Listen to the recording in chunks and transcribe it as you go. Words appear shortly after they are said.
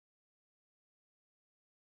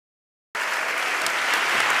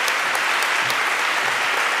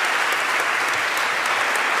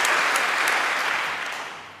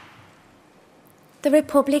the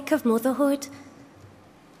Republic of Motherhood.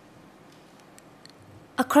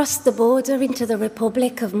 I crossed the border into the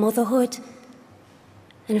Republic of Motherhood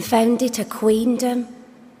and found it a queendom,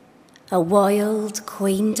 a wild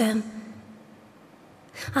queendom.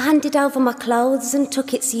 I handed over my clothes and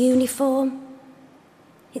took its uniform,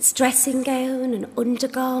 its dressing gown and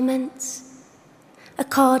undergarments, a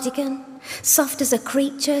cardigan, soft as a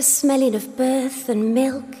creature smelling of birth and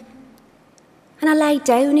milk. And I lay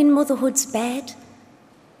down in motherhood's bed,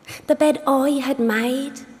 the bed I had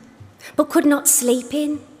made, but could not sleep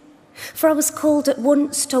in, for I was called at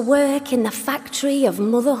once to work in the factory of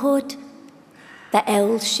motherhood, the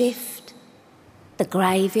L shift, the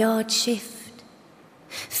graveyard shift,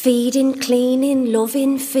 feeding, cleaning,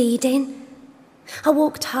 loving, feeding. I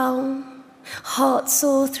walked home,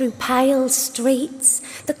 heartsore through pale streets,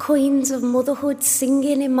 the queens of motherhood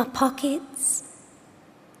singing in my pockets.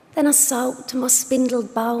 Then I soaked my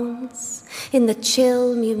spindled bones in the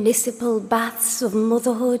chill municipal baths of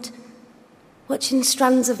motherhood, watching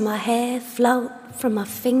strands of my hair float from my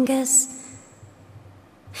fingers.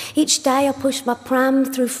 Each day I pushed my pram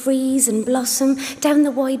through freeze and blossom down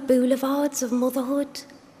the wide boulevards of motherhood,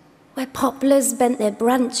 where poplars bent their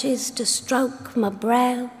branches to stroke my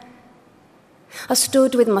brow. I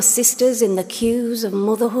stood with my sisters in the queues of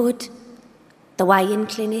motherhood, the weighing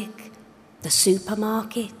clinic, the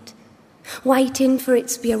supermarket, waiting for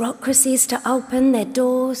its bureaucracies to open their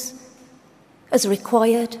doors. As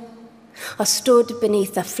required, I stood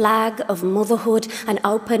beneath the flag of motherhood and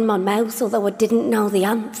opened my mouth, although I didn't know the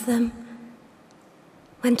anthem.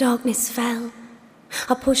 When darkness fell,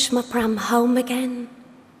 I pushed my pram home again.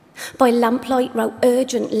 By lamplight wrote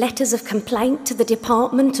urgent letters of complaint to the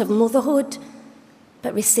Department of Motherhood,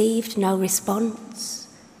 but received no response.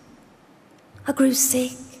 I grew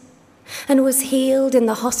sick and was healed in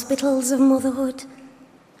the hospitals of motherhood,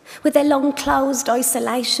 with their long closed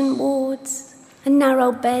isolation wards and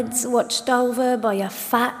narrow beds watched over by a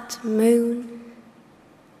fat moon.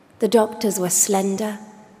 The doctors were slender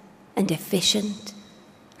and efficient,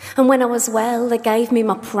 and when I was well, they gave me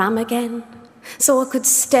my pram again, so I could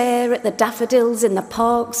stare at the daffodils in the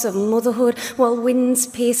parks of motherhood while winds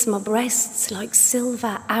pierced my breasts like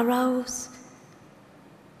silver arrows.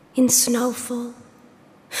 In snowfall,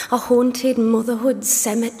 I haunted motherhood's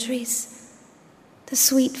cemeteries, the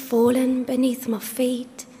sweet fallen beneath my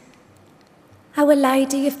feet. Our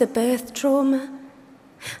Lady of the birth trauma,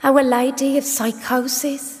 Our Lady of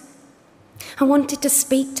psychosis. I wanted to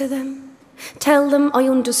speak to them, tell them I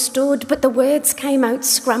understood, but the words came out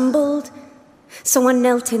scrambled. So I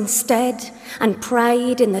knelt instead and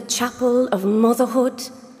prayed in the chapel of motherhood,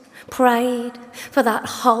 prayed for that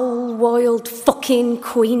whole wild fucking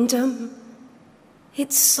queendom,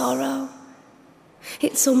 its sorrow,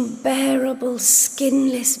 its unbearable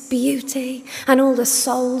skinless beauty, and all the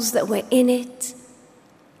souls that were in it.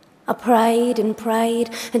 I prayed and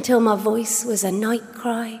prayed until my voice was a night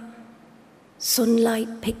cry,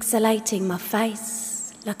 sunlight pixelating my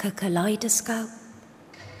face like a kaleidoscope.